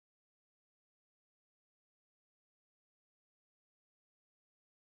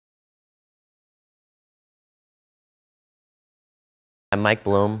I'm Mike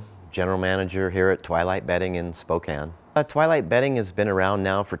Bloom, General Manager here at Twilight Bedding in Spokane. Twilight Bedding has been around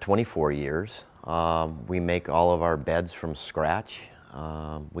now for 24 years. We make all of our beds from scratch.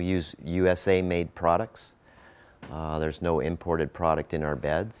 We use USA-made products. There's no imported product in our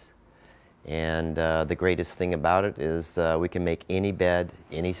beds. And the greatest thing about it is we can make any bed,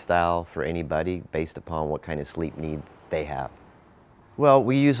 any style for anybody based upon what kind of sleep need they have. Well,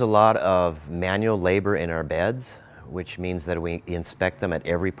 we use a lot of manual labor in our beds, which means that we inspect them at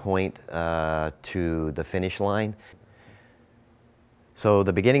every point to the finish line. So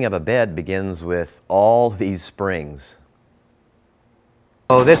the beginning of a bed begins with all these springs.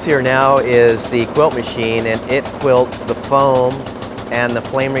 So this here now is the quilt machine, and it quilts the foam and the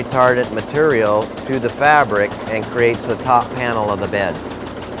flame retardant material to the fabric and creates the top panel of the bed.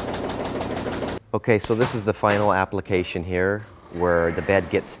 Okay, so this is the final application here where the bed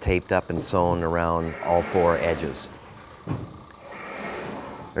gets taped up and sewn around all four edges.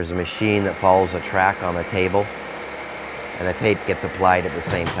 There's a machine that follows a track on the table, and the tape gets applied at the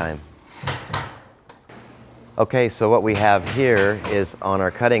same time. Okay, so what we have here is on our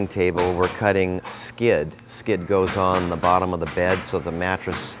cutting table, we're cutting skid. Skid goes on the bottom of the bed so the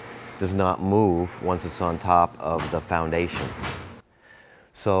mattress does not move once it's on top of the foundation.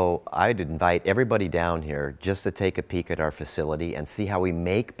 So I'd invite everybody down here just to take a peek at our facility and see how we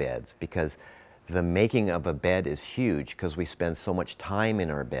make beds, because the making of a bed is huge because we spend so much time in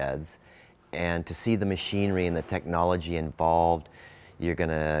our beds, and to see the machinery and the technology involved, you're going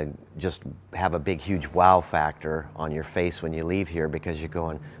to just have a big, huge wow factor on your face when you leave here, because you're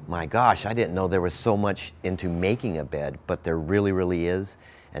going, my gosh, I didn't know there was so much into making a bed, but there really, really is.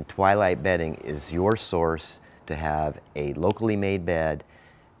 And Twilight Bedding is your source to have a locally made bed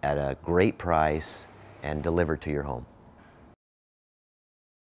at a great price and delivered to your home.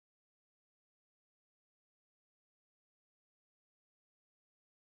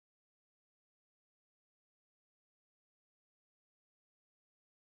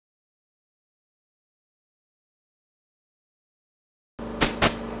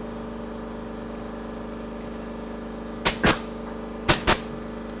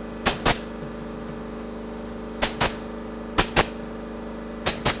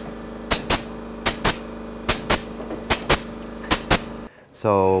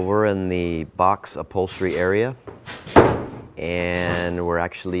 So we're in the box upholstery area, and we're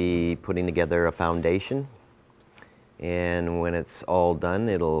actually putting together a foundation, and when it's all done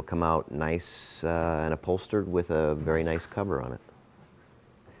it'll come out nice and upholstered with a very nice cover on it.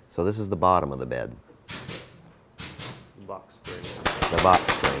 So this is the bottom of the bed. Box spring. The box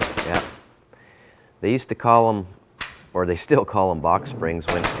springs, yeah. They used to call them, or they still call them, box springs,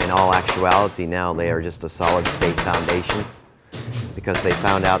 when in all actuality now they are just a solid state foundation, because they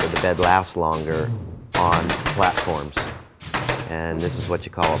found out that the bed lasts longer on platforms. And this is what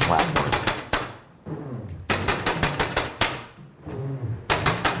you call a platform.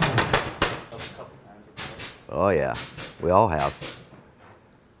 Oh yeah, we all have.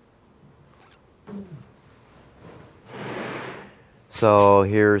 So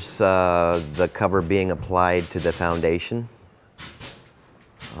here's the cover being applied to the foundation.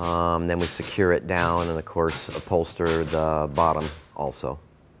 Then we secure it down and of course upholster the bottom also.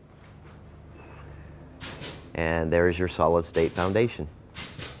 And there's your solid state foundation.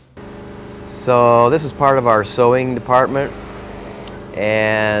 So this is part of our sewing department,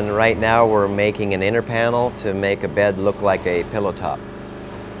 and right now we're making an inner panel to make a bed look like a pillow top.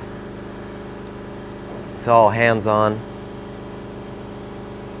 It's all hands-on,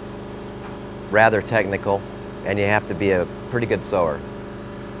 rather technical, and you have to be a pretty good sewer.